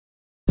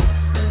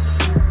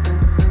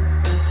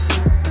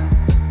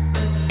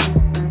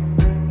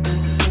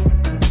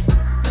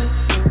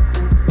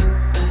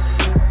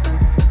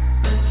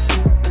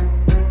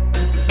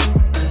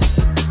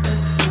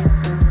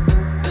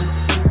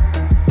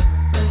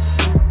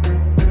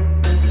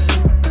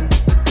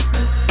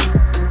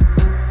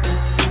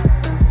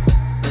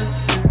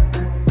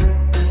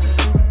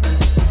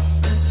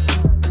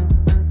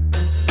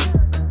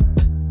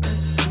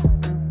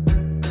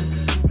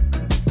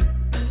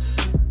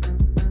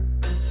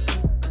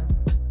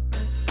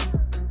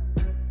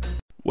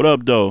What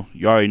up, though?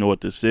 You already know what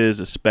this is.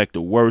 Expect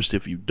the worst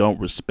if you don't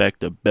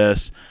respect the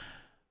best.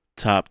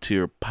 Top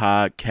tier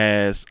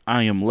podcast.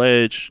 I am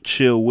Ledge.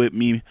 Chill with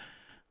me.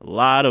 A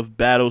lot of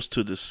battles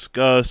to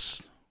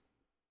discuss.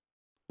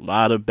 A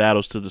lot of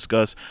battles to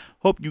discuss.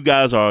 Hope you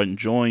guys are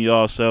enjoying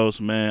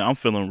yourselves, man. I'm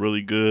feeling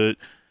really good.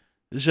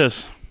 It's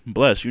just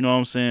blessed, you know what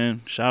I'm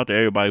saying? Shout out to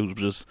everybody who's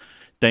just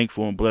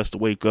thankful and blessed to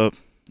wake up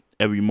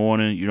every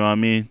morning, you know what I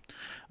mean?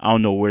 I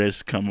don't know where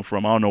that's coming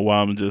from. I don't know why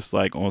I'm just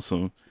like on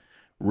some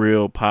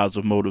real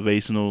positive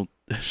motivational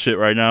shit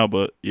right now,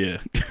 but yeah.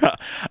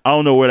 I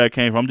don't know where that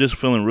came from. I'm just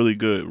feeling really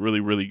good,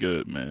 really, really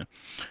good, man.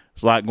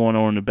 There's a lot going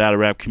on in the battle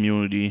rap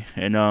community,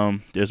 and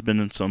there's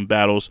been some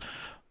battles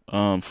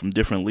from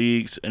different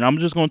leagues, and I'm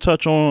just gonna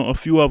touch on a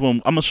few of them.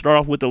 I'm gonna start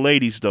off with the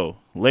ladies though.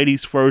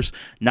 Ladies first,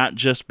 not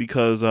just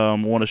because I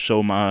want to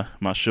show my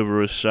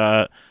chivalrous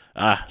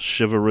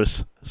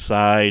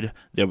side.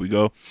 There we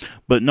go.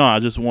 But no, I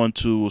just want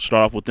to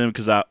start off with them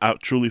because I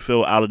truly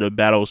feel out of the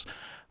battles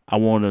I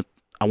want to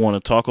I want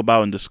to talk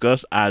about and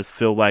discuss. I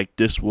feel like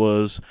this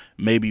was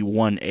maybe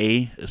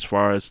 1A as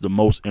far as the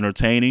most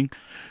entertaining.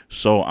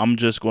 So I'm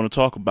just going to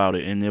talk about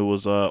it. And it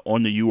was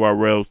on the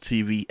URL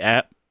TV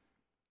app,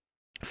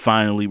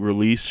 finally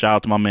released. Shout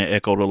out to my man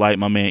Echo the Light.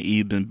 My man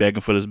Eve been begging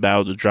for this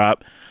battle to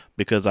drop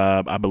because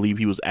I believe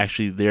he was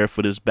actually there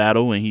for this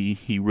battle and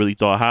he really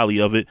thought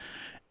highly of it.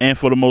 And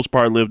for the most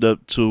part, lived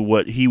up to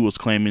what he was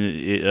claiming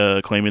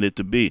it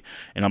to be.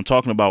 And I'm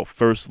talking about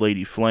First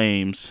Lady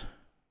Flames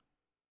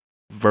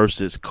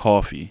versus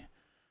Coffee.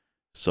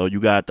 So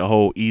you got the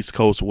whole East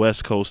Coast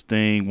West Coast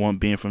thing, one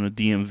being from the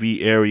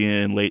DMV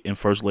area and late in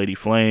First Lady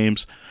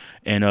Flames,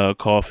 and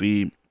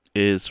Coffee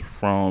is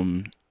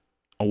from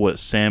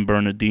San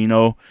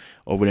Bernardino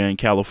over there in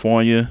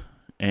California.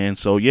 And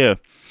so yeah,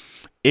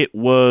 it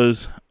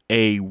was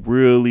a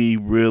really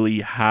really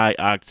high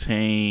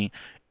octane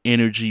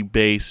energy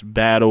based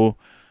battle.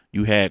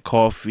 You had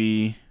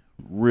Coffee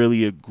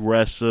really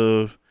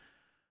aggressive,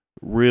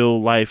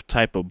 real life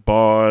type of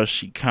bars.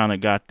 She kind of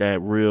got that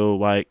real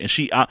like, and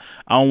I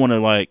don't want to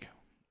like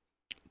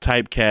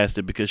typecast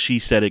it because she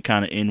said it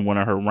kind of in one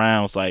of her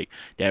rounds, like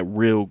that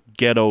real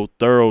ghetto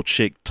thorough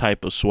chick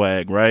type of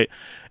swag, right?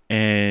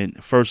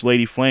 And First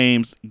Lady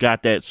Flames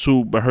got that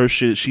too, but her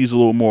shit, she's a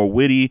little more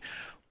witty,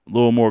 a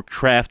little more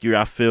craftier,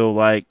 I feel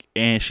like,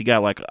 and she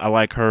got like I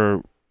like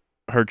her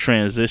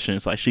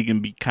transitions. Like she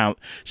can kind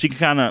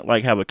of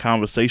like have a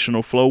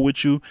conversational flow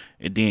with you,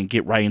 and then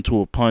get right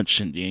into a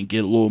punch, and then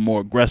get a little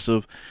more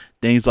aggressive,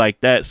 things like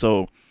that.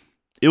 So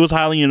it was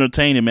highly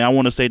entertaining, man. I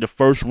want to say the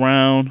first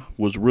round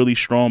was really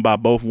strong by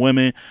both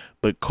women,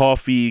 but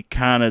Coffee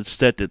kind of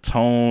set the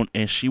tone,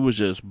 and she was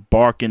just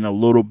barking a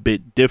little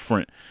bit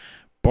different,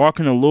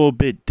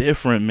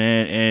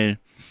 man. And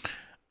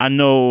I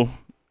know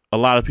a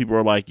lot of people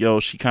are like,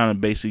 yo, she kind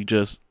of basically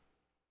just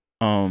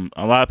a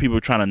lot of people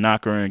are trying to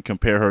knock her and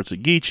compare her to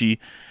Geechee.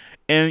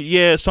 And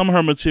yeah, some of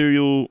her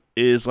material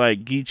is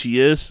like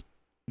Geechee-ish,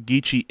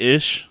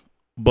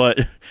 but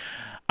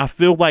I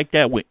feel like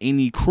that with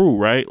any crew,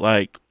 right?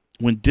 Like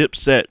when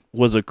Dipset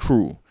was a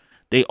crew,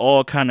 they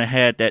all kind of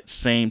had that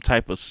same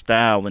type of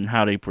style and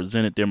how they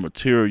presented their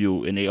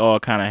material, and they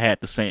all kind of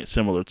had the same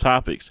similar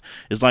topics.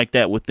 It's like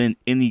that within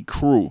any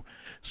crew.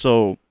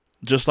 So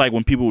just like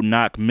when people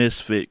knock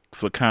Misfit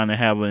for kind of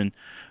having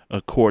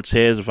a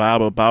Cortez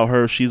vibe about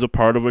her, she's a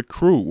part of a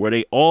crew where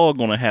they all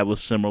gonna have a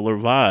similar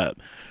vibe.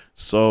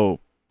 So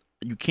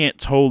you can't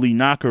totally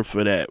knock her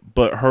for that.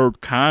 But her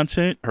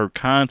content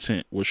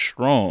was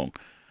strong.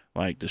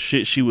 Like the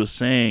shit she was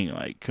saying,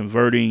 like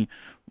converting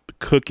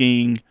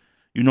cooking,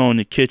 in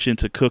the kitchen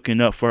to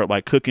cooking up for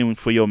like cooking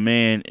for your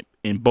man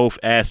in both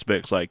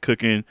aspects, like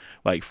cooking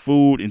like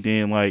food and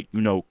then like,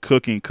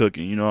 cooking,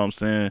 you know what I'm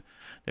saying?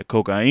 That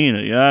cocaine,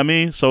 you know what I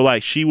mean? So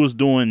like she was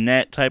doing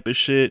that type of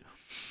shit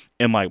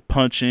and like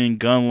punching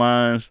gun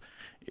lines.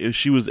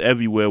 She was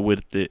everywhere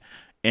with it.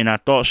 And I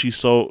thought she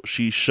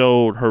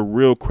showed her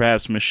real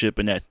craftsmanship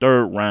in that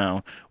third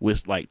round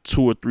with like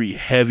two or three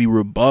heavy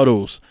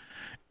rebuttals.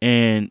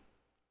 And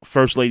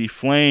First Lady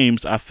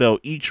Flames, I felt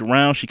each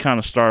round she kind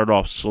of started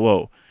off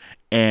slow.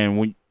 And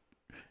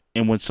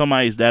when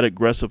somebody's that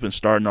aggressive and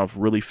starting off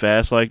really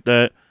fast like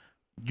that,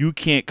 you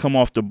can't come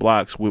off the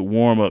blocks with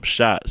warm up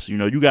shots.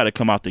 You got to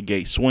come out the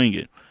gate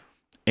swinging.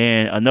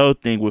 And another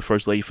thing with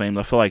First Lady Flames,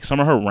 I feel like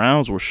some of her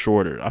rounds were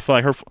shorter. I feel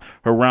like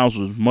her rounds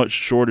was much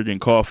shorter than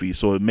Coffee,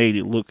 so it made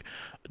it look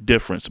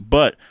different.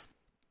 But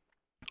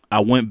I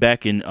went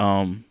back and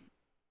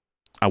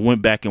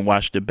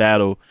watched the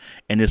battle,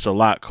 and it's a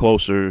lot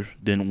closer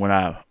than when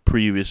I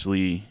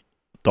previously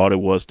thought it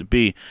was to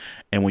be.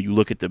 And when you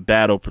look at the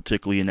battle,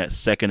 particularly in that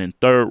second and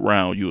third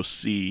round, you'll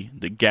see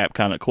the gap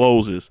kind of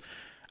closes.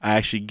 I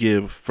actually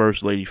give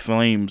First Lady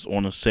Flames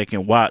on a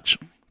second watch.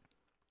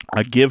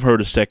 I give her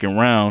the second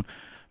round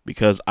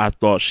because I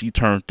thought she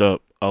turned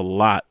up a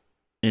lot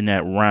in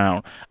that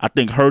round. I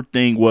think her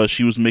thing was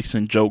she was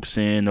mixing jokes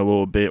in a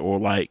little bit, or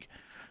like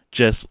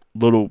just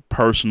little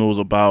personals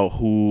about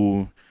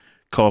who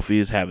Coffee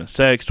is having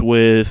sex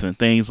with and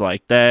things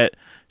like that.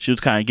 She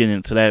was kind of getting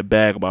into that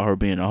bag about her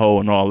being a hoe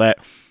and all that.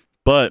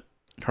 but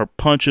her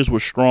punches were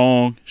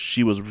strong.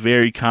 She was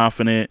very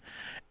confident,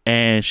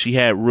 and she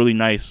had really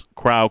nice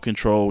crowd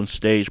control and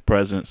stage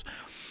presence.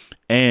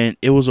 And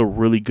it was a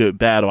really good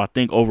battle. I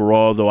think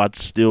overall, though, I'd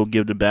still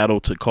give the battle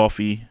to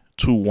Coffee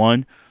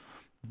 2-1.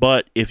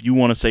 But if you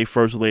want to say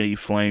First Lady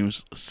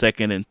Flames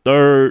second and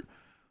third,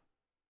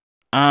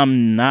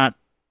 I'm not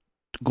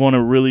going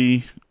to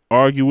really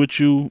argue with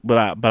you,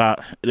 but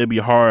it'd be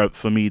hard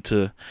for me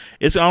to.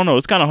 It's I don't know.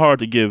 It's kind of hard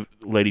to give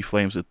Lady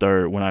Flames a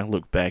third when I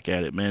look back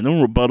at it, man. Them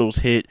rebuttals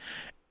hit,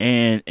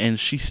 and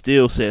she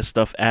still said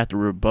stuff after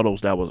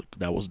rebuttals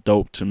that was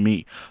dope to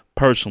me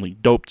personally,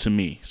 dope to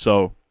me.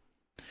 So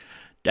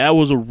that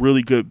was a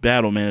really good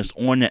battle, man. It's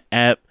on the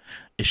app.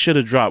 It should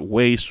have dropped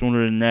way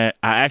sooner than that.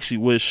 I actually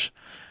wish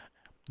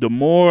the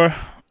more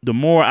the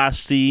more I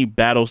see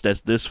battles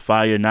that's this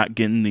fire not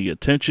getting the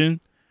attention,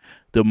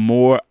 the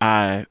more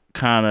I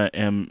kind of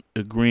am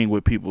agreeing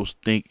with people's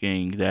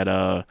thinking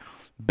that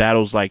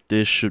battles like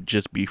this should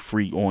just be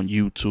free on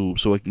YouTube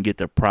so it can get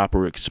the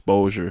proper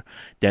exposure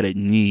that it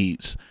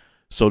needs.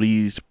 So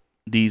these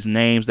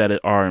names that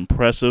are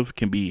impressive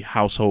can be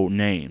household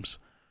names.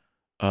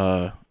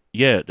 Uh,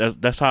 yeah,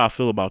 that's how I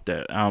feel about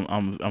that.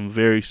 I'm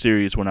very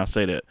serious when I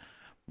say that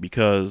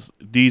because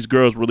these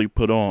girls really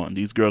put on.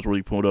 These girls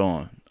really put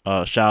on.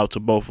 Shout out to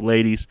both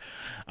ladies.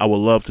 I would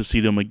love to see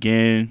them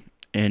again.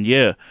 And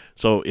yeah,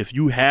 so if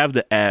you have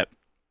the app,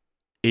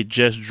 it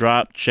just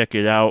dropped. Check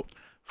it out.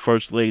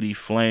 First Lady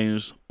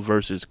Flames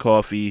versus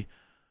Coffee.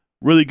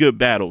 Really good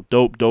battle.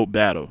 Dope, dope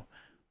battle.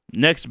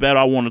 Next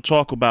battle I want to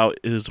talk about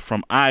is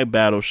from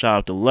iBattle. Shout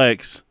out to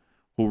Lex,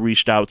 who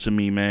reached out to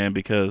me, man,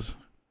 because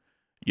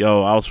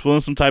yo, I was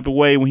feeling some type of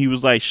way when he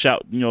was like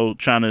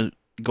trying to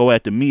go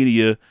at the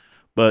media,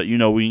 but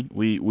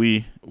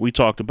we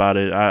talked about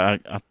it.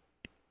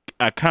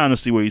 I kind of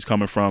see where he's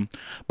coming from,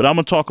 but I'm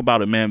gonna talk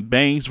about it, man.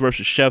 Bangs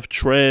versus Chef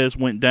Trez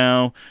went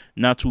down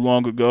not too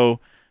long ago.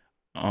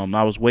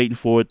 I was waiting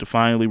for it to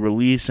finally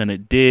release, and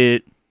it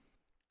did.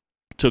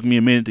 Took me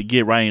a minute to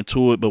get right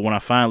into it, but when I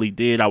finally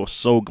did, I was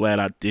so glad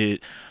I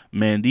did.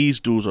 Man, these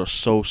dudes are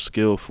so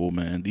skillful,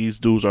 man. These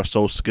dudes are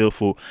so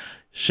skillful.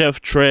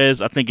 Chef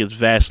Trez, I think, is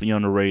vastly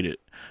underrated.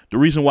 The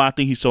reason why I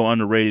think he's so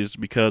underrated is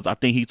because I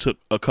think he took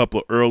a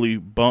couple of early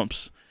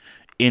bumps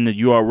in the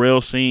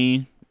URL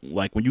scene.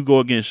 Like when you go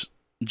against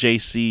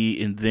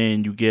JC and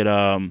then you get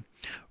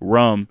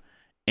Rum,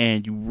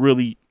 and you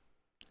really,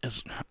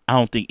 I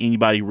don't think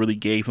anybody really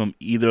gave him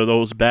either of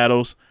those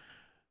battles.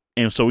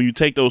 And so when you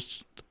take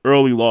those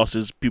early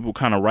losses, people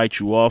kind of write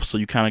you off. So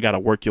you kind of got to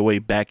work your way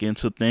back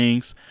into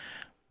things.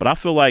 But I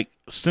feel like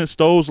since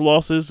those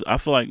losses, I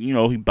feel like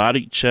he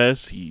bodied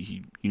Chess.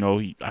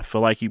 I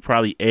feel like he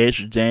probably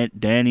edged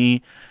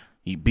Danny.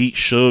 He beat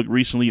Suge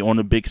recently on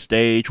the big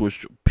stage,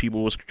 which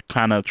people was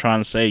kind of trying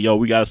to say, yo,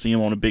 we gotta see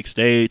him on the big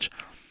stage.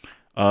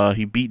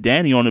 He beat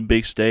Danny on the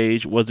big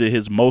stage. Was it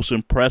his most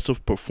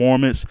impressive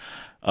performance?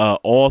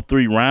 All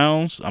 3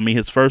 rounds. I mean,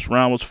 his first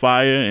round was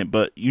fire,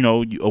 but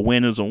a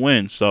win is a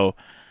win. So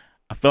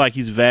I feel like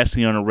he's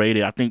vastly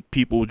underrated. I think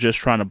people were just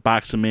trying to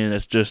box him in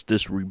as just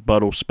this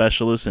rebuttal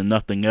specialist and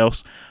nothing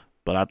else.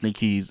 But I think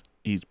he's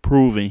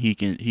proven he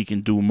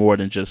can do more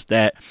than just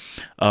that.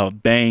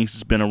 Bangs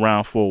has been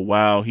around for a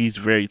while. He's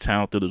very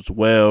talented as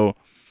well.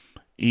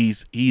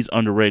 He's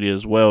underrated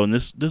as well. And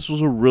this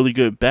was a really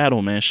good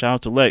battle, man. Shout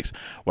out to Lex.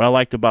 What I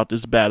liked about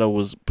this battle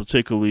was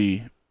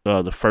particularly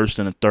the first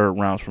and the third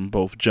rounds from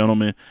both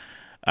gentlemen.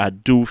 I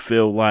do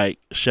feel like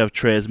Chef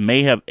Trez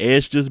may have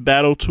edged this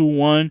battle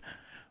 2-1.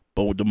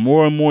 But the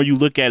more and more you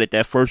look at it,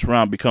 that first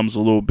round becomes a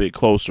little bit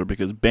closer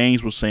because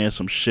Bangs was saying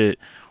some shit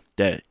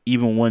that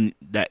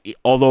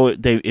although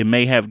it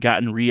may have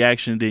gotten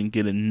reaction, didn't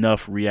get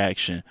enough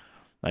reaction.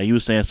 Like he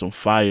was saying some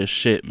fire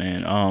shit,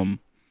 man.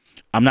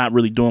 I'm not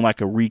really doing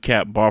like a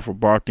recap bar for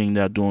bar thing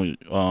that I'm doing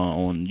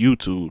on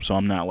YouTube, so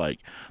I'm not like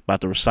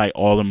about to recite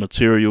all the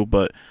material.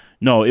 But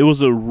no, it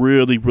was a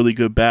really, really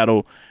good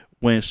battle.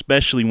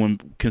 Especially when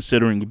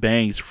considering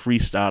Bangs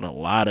freestyled a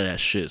lot of that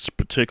shit,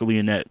 particularly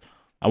in that.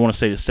 I want to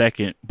say the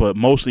second, but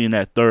mostly in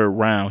that third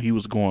round, he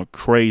was going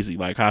crazy.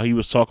 Like how he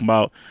was talking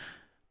about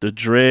the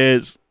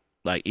dreads.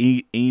 Like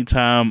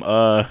anytime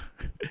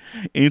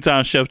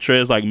anytime Chef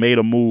Trez like made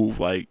a move,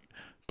 like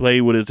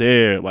played with his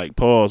hair, like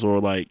pause, or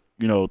like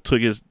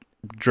took his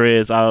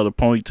dreads out of the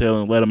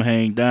ponytail and let him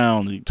hang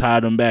down, and he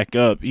tied them back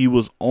up. He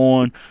was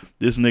on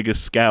this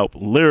nigga's scalp,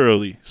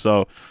 literally.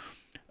 So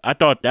I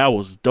thought that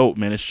was dope,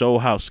 man. It showed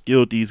how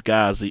skilled these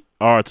guys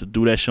are to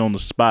do that shit on the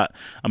spot.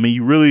 I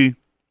mean,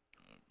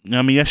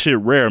 that shit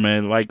rare,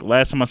 man. Like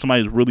last time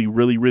somebody was really,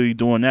 really, really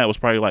doing that was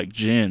probably like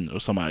Jin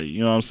or somebody. You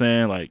know what I'm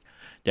saying? Like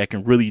that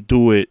can really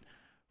do it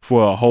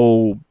for a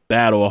whole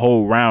battle, a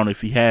whole round if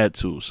he had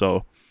to.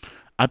 So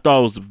I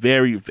thought it was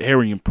very,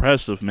 very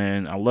impressive,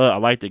 man. I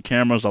like the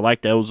cameras. I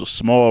like that it was a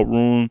small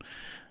room.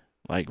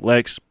 Like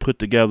Lex put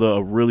together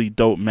a really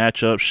dope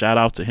matchup. Shout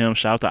out to him.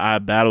 Shout out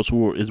to iBattles,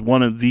 who is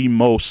one of the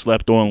most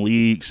slept on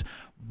leagues,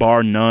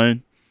 bar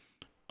none.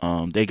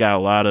 They got a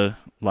lot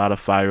of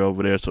fire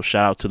over there, so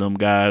shout out to them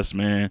guys,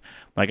 man.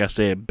 Like I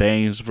said,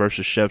 Bangs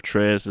versus Chef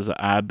Trez is an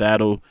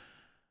iBattle.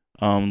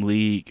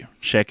 league.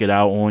 Check it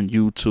out on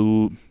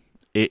YouTube.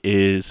 It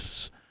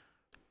is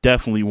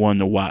definitely one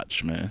to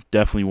watch, man.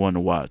 Definitely one to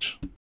watch.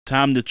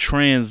 Time to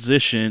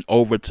transition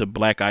over to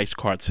Black Ice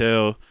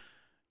Cartel.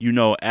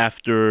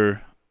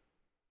 After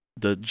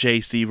the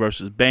JC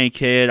versus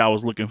Bankhead, I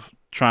was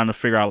trying to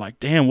figure out, like,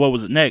 damn, what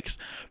was it next?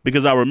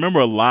 Because I remember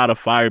a lot of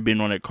fire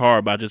being on that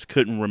card, but I just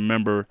couldn't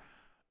remember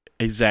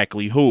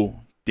exactly who.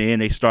 Then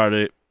they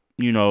started,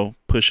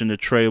 pushing the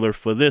trailer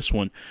for this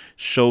one,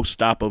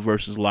 Showstopper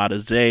versus Lotta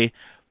Zay.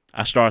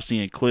 I started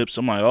seeing clips.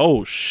 I'm like,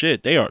 oh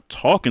shit, they are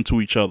talking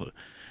to each other.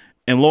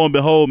 And lo and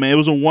behold, man, it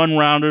was a one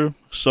rounder,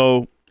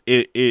 so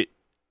it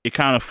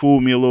kind of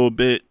fooled me a little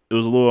bit. It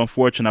was a little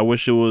unfortunate. I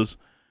wish it was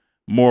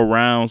more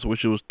rounds. I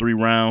wish it was 3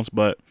 rounds,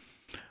 but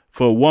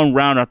for one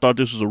round, I thought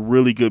this was a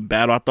really good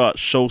battle. I thought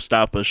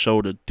Showstopper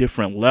showed a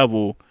different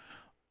level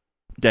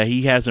that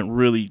he hasn't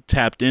really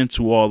tapped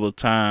into all the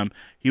time.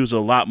 He was a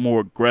lot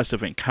more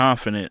aggressive and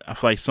confident. I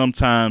feel like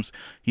sometimes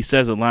he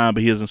says a line,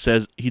 but he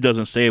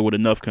doesn't say it with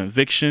enough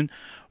conviction.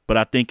 But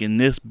I think in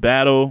this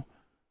battle,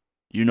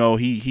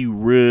 he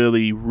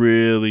really,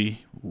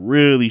 really,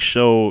 really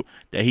showed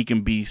that he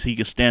can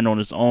stand on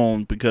his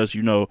own, because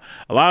a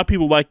lot of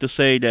people like to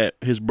say that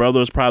his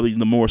brother is probably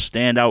the more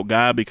standout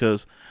guy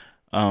because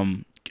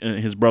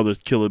his brother's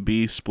Killer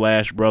B,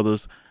 Splash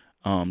Brothers,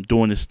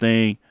 doing his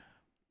thing.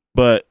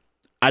 But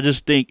I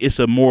just think it's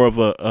a more of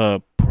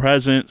a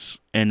presence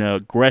and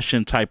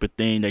aggression type of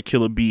thing that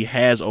Killer B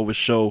has over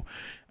Show.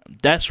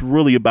 That's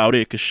really about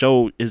it, because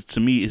Show to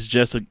me is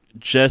just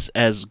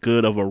as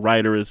good of a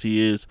writer as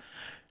he is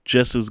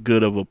just as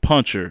good of a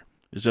puncher.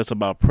 It's just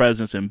about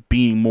presence and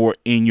being more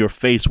in your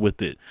face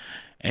with it.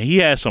 And he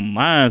had some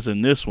lines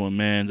in this one,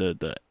 man.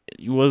 The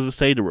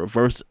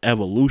reverse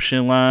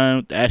evolution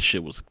line, that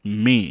shit was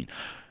mean.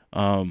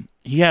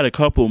 He had a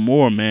couple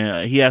more,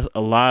 man. He has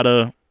a lot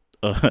of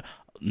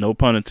no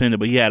pun intended,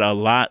 but he had a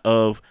lot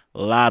of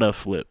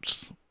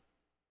flips.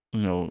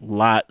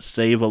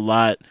 Save a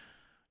lot.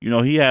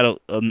 He had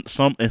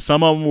some,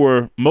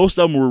 and most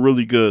of them were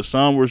really good.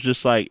 Some were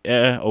just like,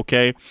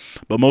 okay,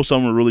 but most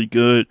of them were really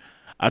good.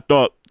 I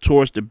thought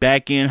towards the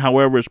back end,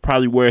 however, is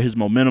probably where his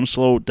momentum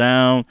slowed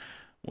down,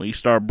 when he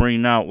started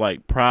bringing out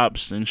like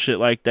props and shit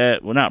like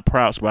that. Well, not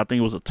props, but I think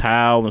it was a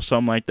towel or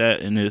something like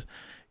that, and it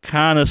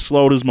kind of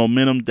slowed his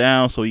momentum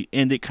down, so he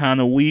ended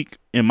kind of weak,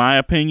 in my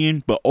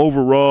opinion. But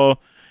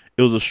overall,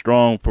 it was a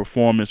strong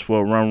performance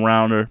for a one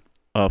rounder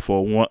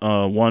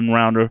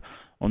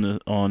on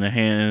the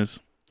hands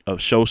of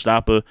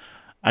Showstopper.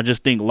 I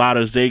just think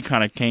Lotta Zay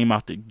kind of came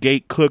out the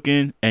gate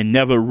cooking and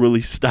never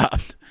really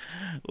stopped.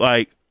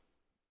 Like,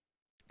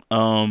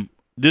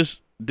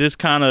 this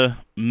kind of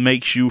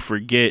makes you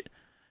forget,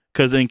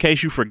 because in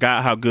case you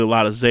forgot how good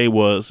Lotta Zay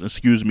was,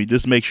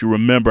 this makes you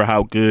remember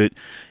how good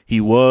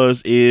he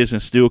was, is,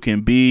 and still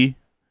can be.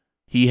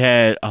 He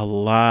had a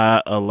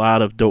lot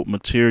of dope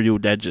material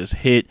that just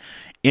hit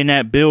in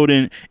the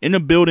building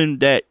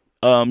that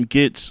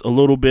gets a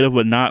little bit of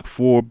a knock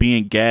for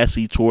being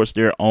gassy towards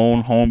their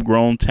own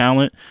homegrown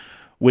talent,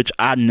 which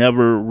I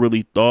never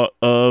really thought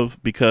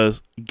of,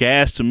 because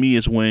gas to me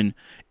is when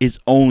it's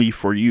only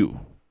for you.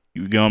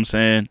 You get what I'm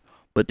saying?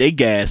 But they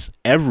gas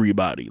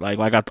everybody.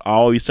 Like I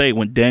always say,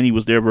 when Danny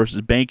was there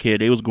versus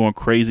Bankhead, they was going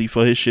crazy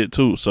for his shit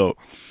too. So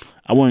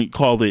I wouldn't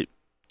call it.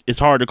 It's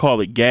hard to call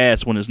it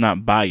gas when it's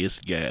not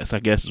biased gas, I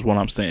guess is what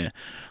I'm saying.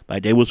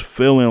 Like, they was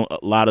feeling a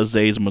lot of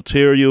Zay's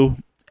material,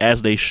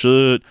 as they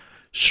should.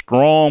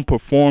 Strong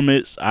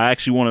performance. I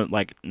actually want to,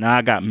 like, now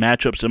I got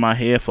matchups in my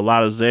head for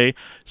Lotta Zay.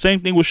 Same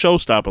thing with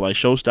Showstopper. Like,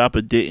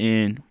 Showstopper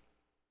didn't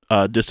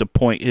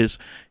disappoint his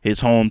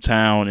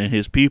hometown and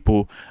his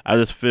people. I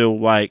just feel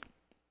like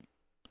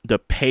the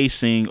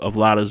pacing of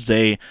Lotta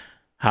Zay,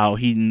 how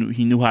he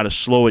knew how to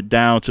slow it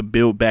down to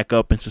build back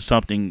up into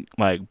something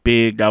like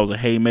big that was a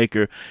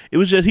haymaker. He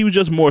was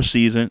just more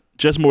seasoned,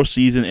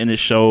 and it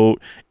showed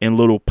in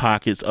little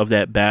pockets of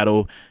that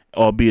battle,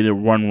 albeit a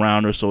one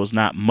rounder, so it's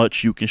not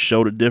much you can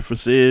show the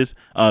difference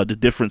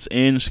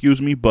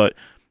in, but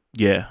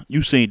yeah,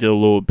 you've seen it a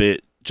little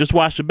bit. Just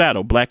watch the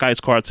battle. Black Ice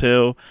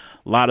Cartel,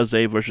 Lotta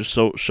Zay versus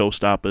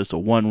Showstopper. It's a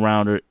one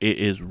rounder. It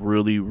is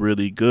really,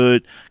 really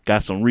good.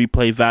 Got some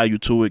replay value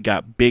to it.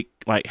 Got big,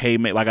 like, hey,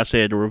 man, like I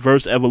said, the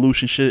reverse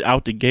evolution shit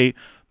out the gate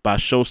by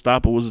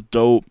Showstopper was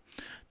dope.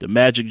 The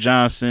Magic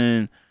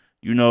Johnson,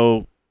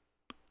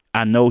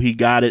 I know he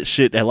got it.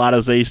 Shit that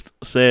Lotta Zay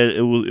said,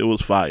 it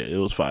was fire. It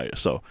was fire.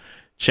 So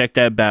check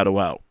that battle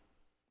out.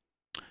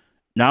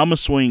 Now I'm gonna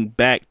swing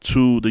back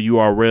to the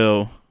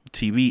URL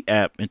TV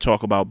app and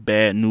talk about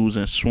Bad News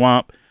and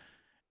Swamp.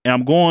 And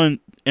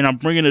I'm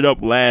bringing it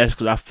up last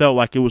because I felt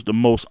like it was the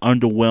most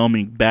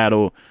underwhelming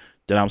battle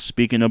that I'm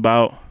speaking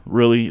about,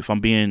 really, if I'm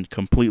being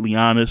completely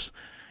honest.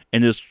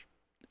 And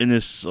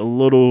it's a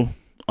little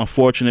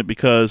unfortunate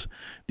because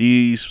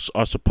these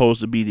are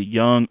supposed to be the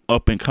young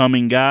up and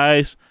coming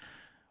guys.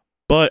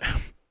 But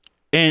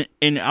and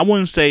I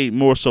wouldn't say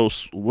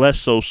less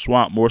so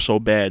Swamp, more so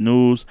Bad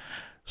News.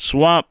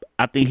 Swamp,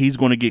 I think he's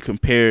going to get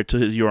compared to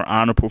his Your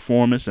Honor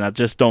performance, and I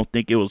just don't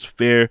think it was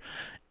fair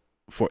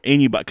for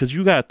anybody, because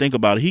you gotta think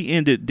about it. He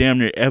ended damn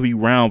near every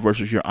round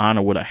versus Your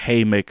Honor with a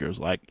haymakers,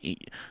 like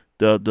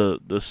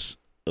the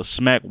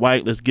smack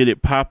white, let's get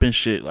it poppin'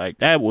 shit. Like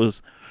that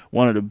was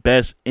one of the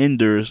best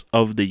enders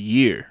of the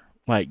year.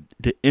 Like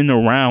to end a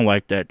round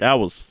like that, that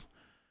was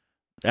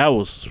that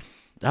was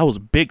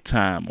big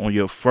time on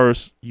your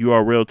first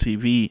URL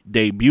TV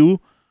debut.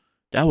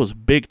 That was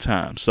big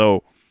time.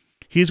 So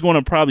he's going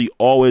to probably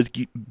always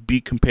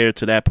be compared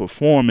to that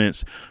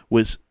performance,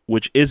 which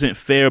isn't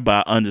fair,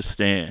 but I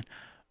understand.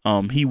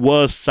 He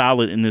was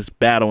solid in this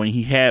battle, and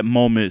he had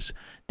moments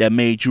that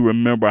made you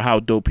remember how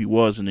dope he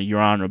was in the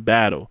Your Honor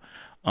battle.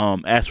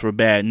 As for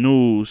Bad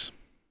News,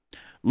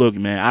 look,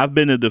 man, I've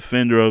been a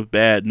defender of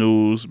Bad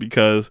News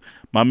because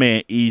my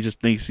man E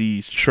just thinks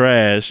he's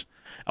trash.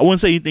 I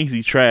wouldn't say he thinks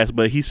he's trash,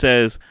 but he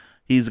says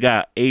he's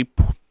got A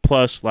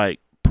plus like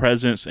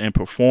presence and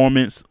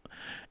performance,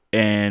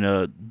 and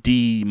a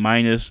D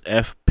minus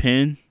F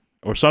pen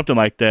or something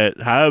like that.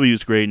 However he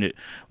was grading it,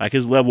 like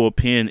his level of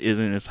pen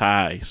isn't as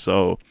high.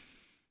 So,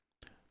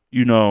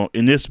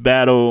 in this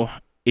battle,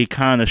 it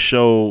kind of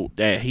showed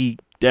that he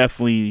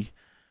definitely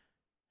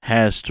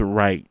has to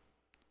write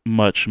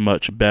much,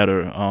 much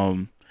better.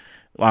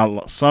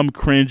 While some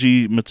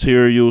cringy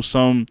material,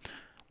 some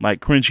like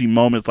cringy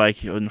moments,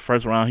 like in the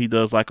first round, he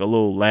does like a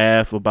little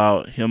laugh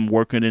about him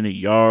working in the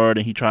yard,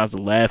 and he tries to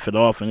laugh it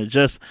off, and it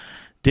just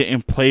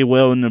didn't play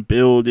well in the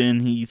building.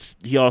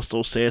 He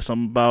also said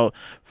something about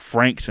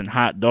Franks and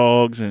hot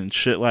dogs and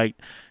shit like.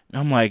 And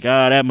I'm like,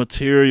 that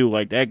material,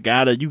 like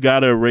that you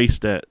gotta erase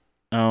that.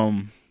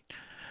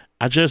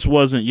 I just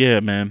wasn't, yeah,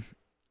 man.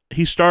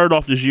 He started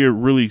off this year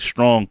really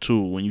strong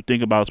too. When you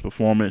think about his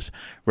performance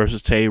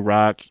versus Tay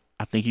Rock,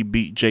 I think he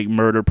beat Jake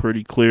Murder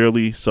pretty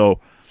clearly. So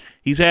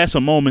he's had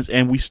some moments,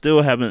 and we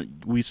still have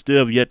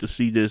yet to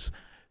see this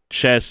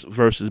Chess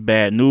versus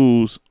Bad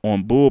News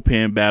on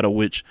Bullpen battle,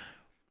 which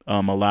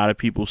a lot of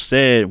people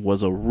said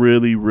was a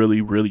really,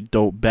 really, really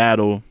dope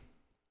battle.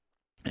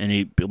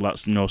 And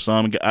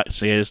some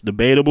said it's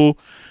debatable.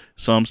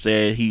 Some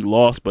said he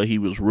lost, but he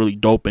was really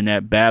dope in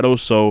that battle.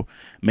 So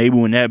maybe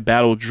when that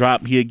battle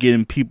dropped, he'll get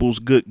in people's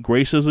good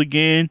graces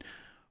again.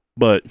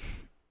 But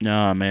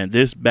nah, man,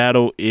 this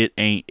battle, it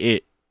ain't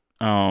it.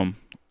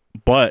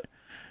 But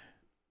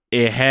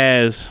it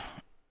has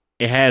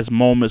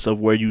moments of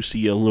where you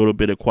see a little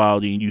bit of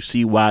quality, and you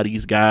see why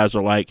these guys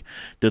are like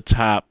the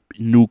top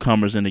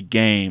newcomers in the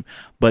game.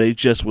 But it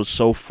just was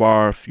so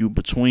far few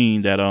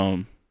between that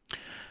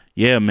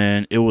yeah,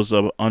 man, it was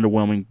a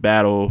underwhelming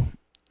battle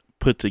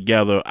put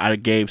together. I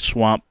gave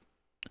Swamp,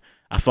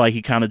 I feel like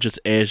he kind of just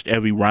edged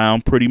every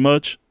round pretty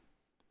much.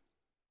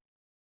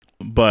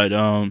 But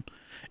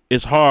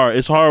it's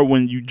hard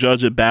when you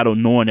judge a battle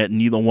knowing that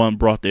neither one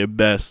brought their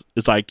best.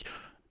 It's like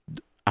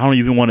I don't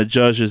even want to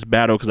judge this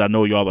battle because I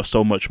know y'all are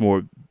so much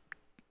more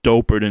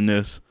doper than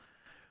this.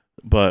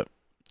 But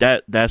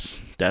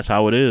that's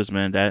how it is,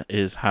 man. That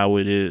is how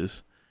it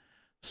is.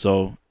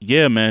 So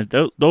yeah, man.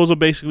 Those are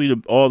basically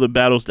all the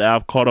battles that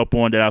I've caught up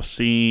on, that I've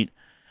seen.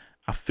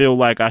 I feel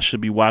like I should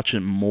be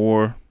watching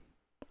more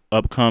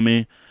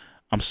upcoming.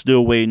 I'm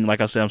still waiting. Like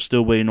I said, I'm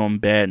still waiting on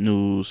Bad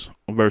News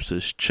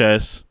versus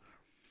Chess.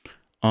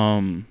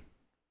 I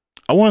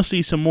want to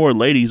see some more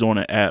ladies on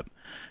the app.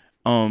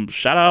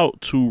 Shout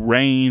out to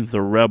Rain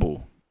the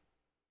Rebel.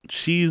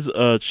 She's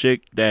a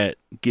chick that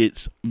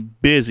gets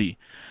busy.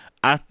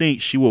 I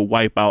think she will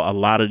wipe out a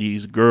lot of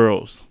these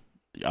girls.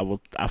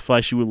 I feel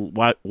like she would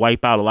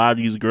wipe out a lot of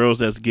these girls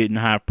that's getting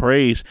high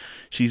praise.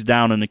 She's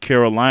down in the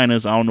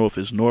Carolinas. I don't know if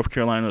it's North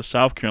Carolina or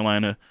South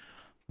Carolina,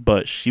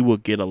 but she will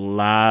get a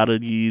lot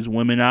of these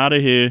women out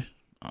of here.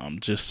 I'm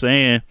just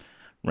saying,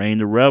 Rain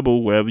the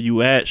Rebel, wherever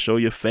you at, show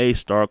your face,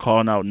 start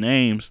calling out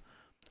names.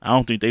 I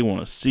don't think they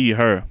want to see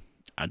her.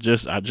 I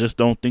just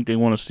don't think they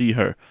want to see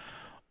her.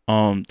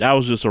 That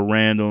was just a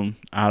random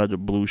out of the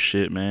blue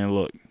shit, man.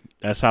 Look,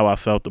 that's how I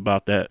felt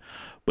about that.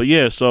 But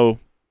yeah, so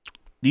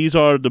these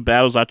are the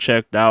battles I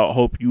checked out.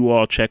 Hope you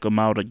all check them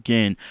out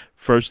again.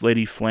 First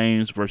Lady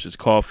Flames versus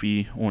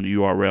Coffee on the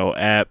URL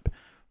app.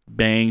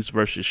 Bangs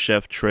versus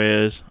Chef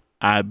Trez.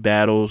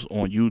 iBattles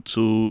on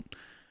YouTube.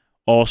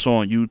 Also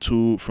on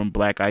YouTube from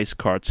Black Ice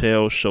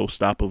Cartel,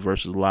 Showstopper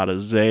versus Lotta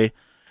Zay.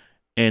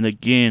 And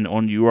again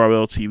on the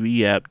URL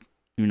TV app,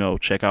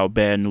 check out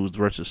Bad News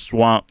versus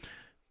Swamp.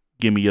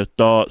 Give me your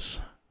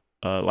thoughts.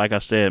 Like I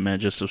said, man,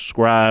 just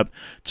subscribe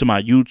to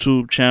my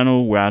YouTube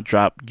channel where I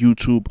drop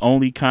YouTube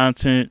only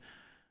content.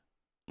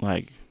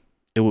 Like,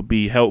 it would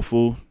be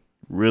helpful,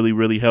 really,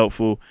 really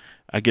helpful.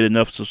 I get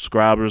enough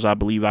subscribers, I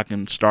believe I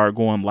can start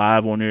going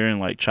live on there and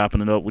like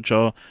chopping it up with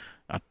y'all.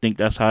 I think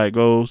that's how it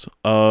goes.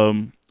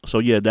 So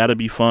yeah, that'll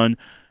be fun.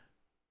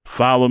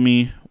 Follow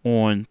me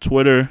on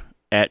Twitter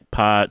at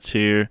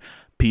Podtier,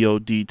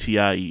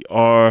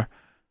 PODTIER.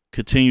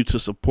 Continue to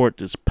support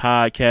this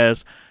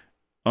podcast.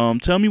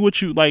 Tell me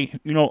what you like,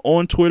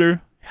 on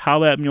Twitter.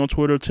 Holla at me on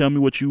Twitter. Tell me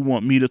what you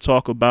want me to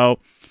talk about.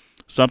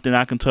 Something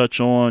I can touch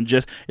on.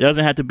 It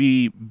doesn't have to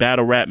be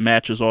battle rap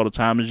matches all the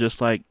time. It's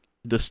just like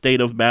the state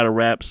of battle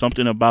rap,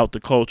 something about the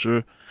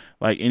culture,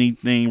 like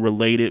anything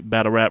related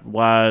battle rap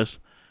wise.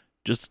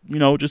 just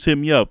hit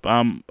me up.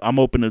 I'm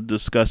open to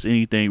discuss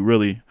anything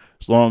really,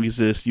 as long as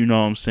it's what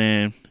I'm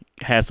saying,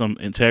 has some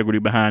integrity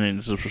behind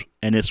it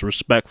and it's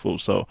respectful.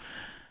 So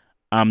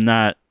I'm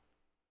not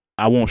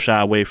I won't shy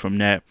away from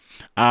that.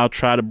 I'll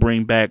try to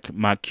bring back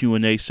my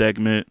Q&A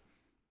segment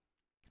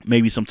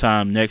maybe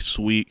sometime next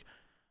week.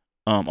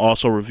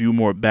 Also review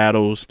more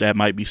battles that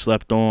might be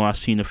slept on. I've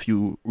seen a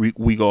few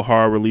We Go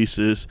Hard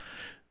releases.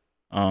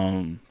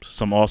 It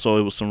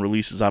was some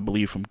releases I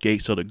believe from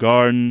Gates of the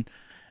Garden,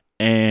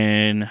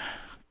 and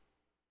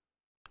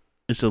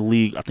it's a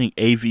league. I think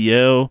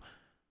AVL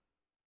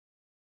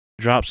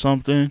dropped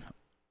something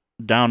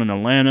down in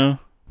Atlanta,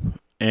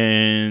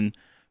 and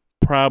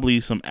probably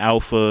some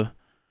Alpha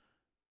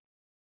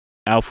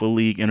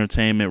League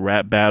Entertainment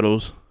rap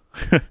battles.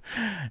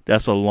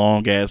 That's a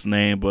long ass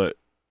name, but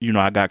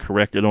I got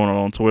corrected on it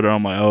on Twitter.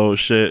 I'm like, oh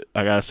shit,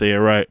 I gotta say it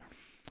right.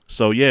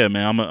 So yeah,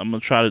 man, I'm gonna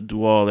try to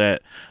do all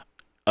that.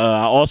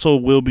 I also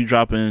will be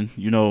dropping,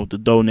 the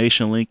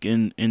donation link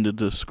in the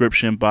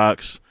description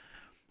box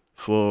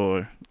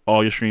for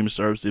all your streaming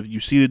services. If you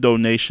see the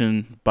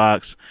donation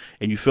box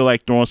and you feel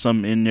like throwing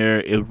something in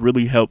there, it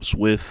really helps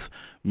with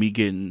me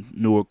getting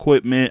new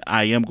equipment.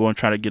 I am going to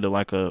try to get a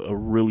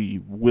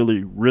really,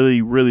 really,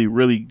 really, really,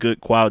 really good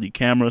quality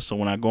camera. So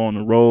when I go on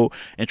the road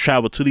and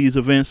travel to these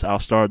events, I'll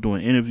start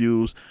doing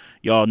interviews.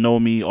 Y'all know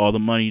me. All the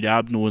money that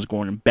I'm doing is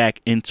going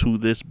back into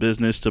this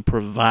business to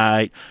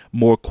provide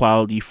more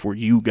quality for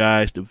you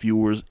guys, the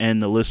viewers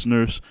and the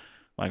listeners.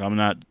 Like, I'm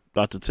not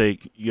about to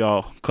take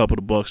y'all a couple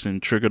of bucks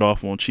and trick it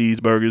off on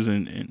cheeseburgers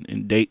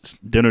and dates,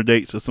 dinner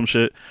dates or some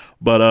shit.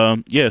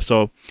 But yeah,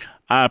 so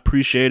I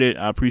appreciate it.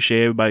 I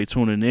appreciate everybody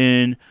tuning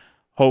in.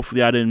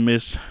 Hopefully I didn't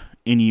miss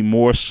any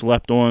more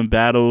slept on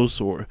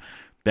battles or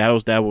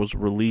battles that was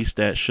released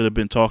that should have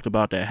been talked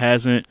about that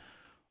hasn't.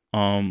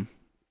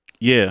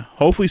 Yeah,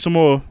 hopefully some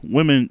more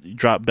women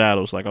drop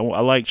battles. Like, I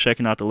like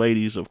checking out the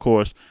ladies, of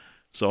course.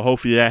 So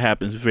hopefully that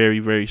happens very,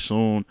 very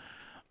soon.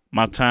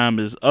 My time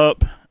is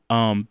up.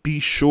 Be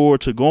sure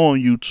to go on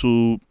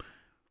YouTube.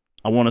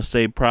 I want to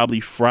say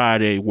probably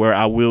Friday, where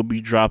I will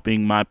be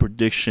dropping my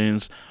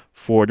predictions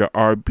for the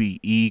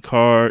RBE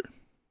card,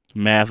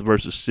 Math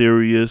versus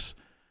Serious.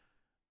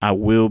 I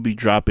will be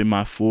dropping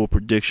my full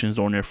predictions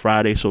on there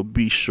Friday, so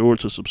be sure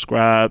to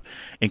subscribe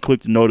and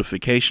click the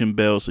notification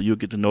bell so you'll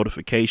get the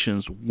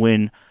notifications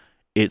when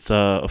it's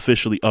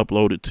officially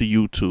uploaded to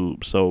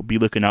YouTube. So be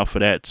looking out for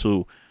that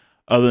too.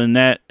 Other than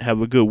that,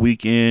 have a good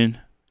weekend,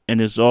 and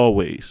as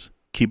always,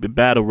 keep it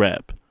battle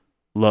rap.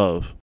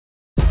 Love.